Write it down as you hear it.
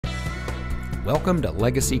Welcome to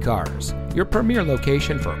Legacy Cars, your premier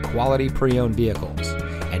location for quality pre-owned vehicles.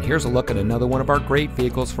 And here's a look at another one of our great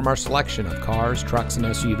vehicles from our selection of cars, trucks, and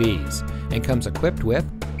SUVs, and comes equipped with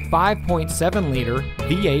 5.7-liter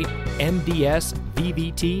V8 MDS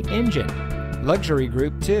VVT engine, Luxury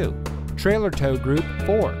Group 2, Trailer Tow Group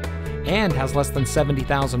 4, and has less than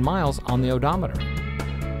 70,000 miles on the odometer.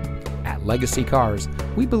 At Legacy Cars,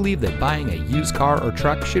 we believe that buying a used car or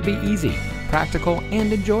truck should be easy, practical,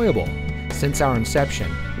 and enjoyable. Since our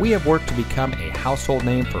inception, we have worked to become a household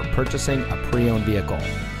name for purchasing a pre-owned vehicle.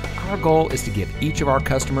 Our goal is to give each of our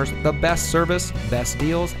customers the best service, best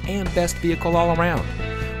deals, and best vehicle all around.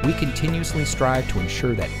 We continuously strive to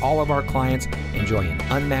ensure that all of our clients enjoy an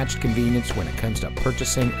unmatched convenience when it comes to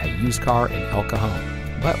purchasing a used car in El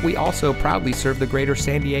Cajon. But we also proudly serve the greater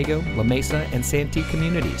San Diego, La Mesa, and Santee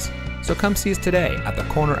communities. So come see us today at the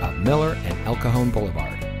corner of Miller and El Cajon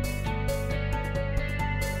Boulevard.